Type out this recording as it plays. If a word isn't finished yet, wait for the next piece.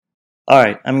All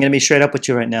right, I'm going to be straight up with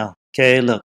you right now. Okay,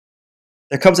 look,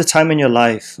 there comes a time in your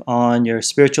life on your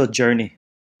spiritual journey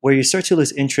where you start to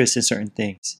lose interest in certain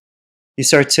things. You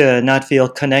start to not feel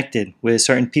connected with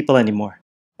certain people anymore.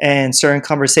 And certain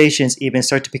conversations even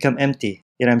start to become empty.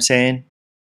 You know what I'm saying?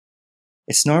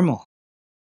 It's normal.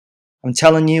 I'm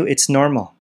telling you, it's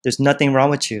normal. There's nothing wrong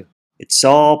with you. It's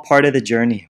all part of the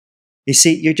journey. You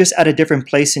see, you're just at a different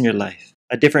place in your life,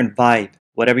 a different vibe,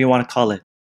 whatever you want to call it.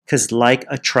 Because like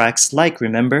attracts like,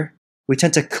 remember? We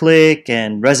tend to click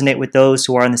and resonate with those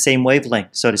who are on the same wavelength,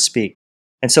 so to speak.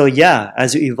 And so, yeah,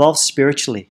 as you evolve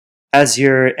spiritually, as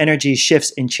your energy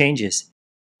shifts and changes,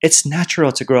 it's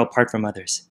natural to grow apart from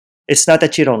others. It's not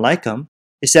that you don't like them,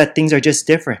 it's that things are just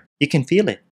different. You can feel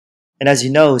it. And as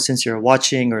you know, since you're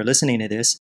watching or listening to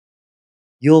this,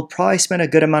 you'll probably spend a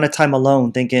good amount of time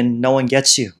alone thinking no one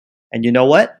gets you. And you know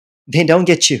what? They don't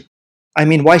get you. I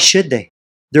mean, why should they?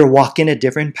 They're walking a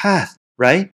different path,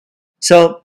 right?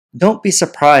 So don't be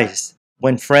surprised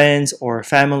when friends or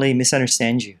family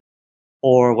misunderstand you,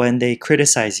 or when they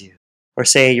criticize you, or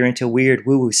say you're into weird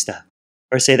woo woo stuff,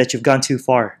 or say that you've gone too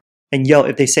far. And yo,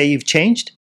 if they say you've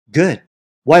changed, good.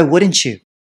 Why wouldn't you?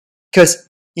 Because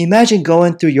imagine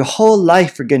going through your whole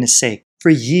life, for goodness sake, for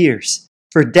years,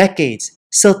 for decades,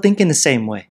 still thinking the same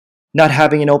way, not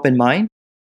having an open mind,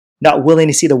 not willing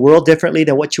to see the world differently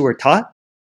than what you were taught.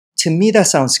 To me, that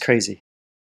sounds crazy.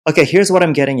 Okay, here's what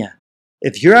I'm getting at.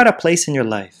 If you're at a place in your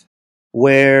life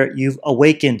where you've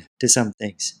awakened to some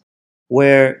things,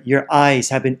 where your eyes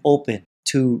have been opened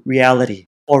to reality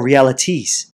or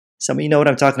realities, some of you know what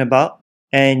I'm talking about,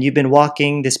 and you've been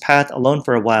walking this path alone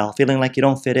for a while, feeling like you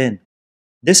don't fit in,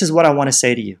 this is what I want to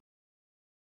say to you.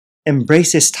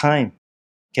 Embrace this time,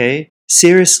 okay?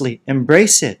 Seriously,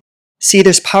 embrace it. See,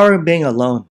 there's power in being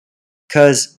alone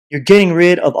because you're getting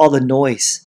rid of all the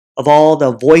noise, of all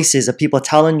the voices of people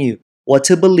telling you what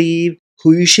to believe,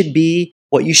 who you should be,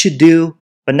 what you should do.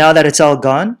 But now that it's all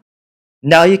gone,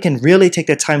 now you can really take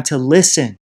the time to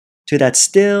listen to that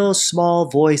still small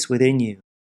voice within you,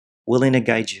 willing to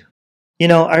guide you. You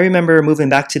know, I remember moving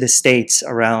back to the States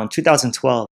around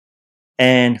 2012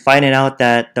 and finding out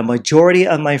that the majority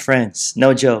of my friends,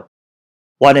 no joke,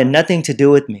 wanted nothing to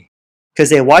do with me because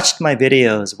they watched my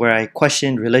videos where I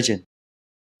questioned religion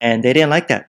and they didn't like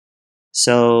that.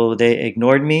 So they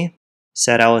ignored me,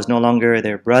 said I was no longer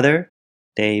their brother.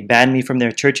 They banned me from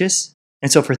their churches. And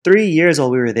so for 3 years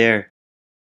while we were there,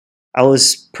 I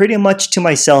was pretty much to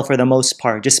myself for the most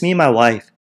part, just me and my wife.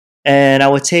 And I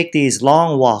would take these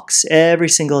long walks every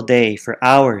single day for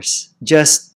hours,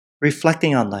 just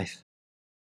reflecting on life,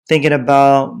 thinking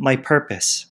about my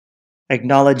purpose,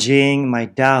 acknowledging my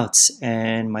doubts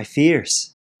and my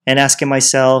fears, and asking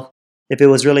myself if it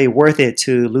was really worth it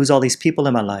to lose all these people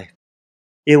in my life.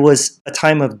 It was a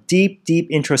time of deep, deep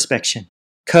introspection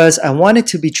because I wanted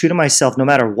to be true to myself no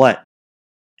matter what.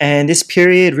 And this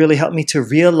period really helped me to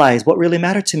realize what really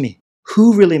mattered to me,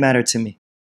 who really mattered to me.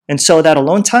 And so that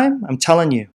alone time, I'm telling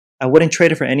you, I wouldn't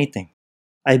trade it for anything.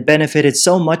 I benefited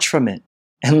so much from it.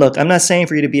 And look, I'm not saying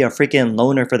for you to be a freaking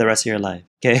loner for the rest of your life,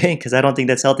 okay? Because I don't think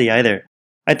that's healthy either.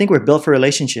 I think we're built for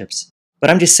relationships.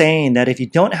 But I'm just saying that if you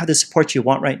don't have the support you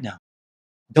want right now,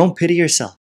 don't pity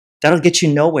yourself. That'll get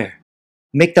you nowhere.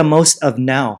 Make the most of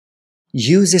now.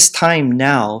 Use this time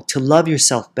now to love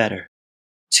yourself better,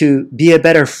 to be a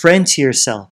better friend to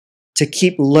yourself, to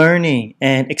keep learning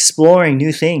and exploring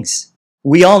new things.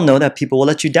 We all know that people will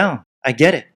let you down. I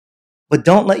get it. But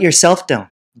don't let yourself down.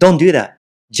 Don't do that.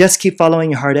 Just keep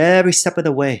following your heart every step of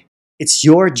the way. It's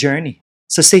your journey.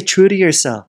 So stay true to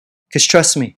yourself. Because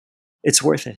trust me, it's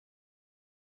worth it.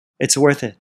 It's worth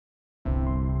it.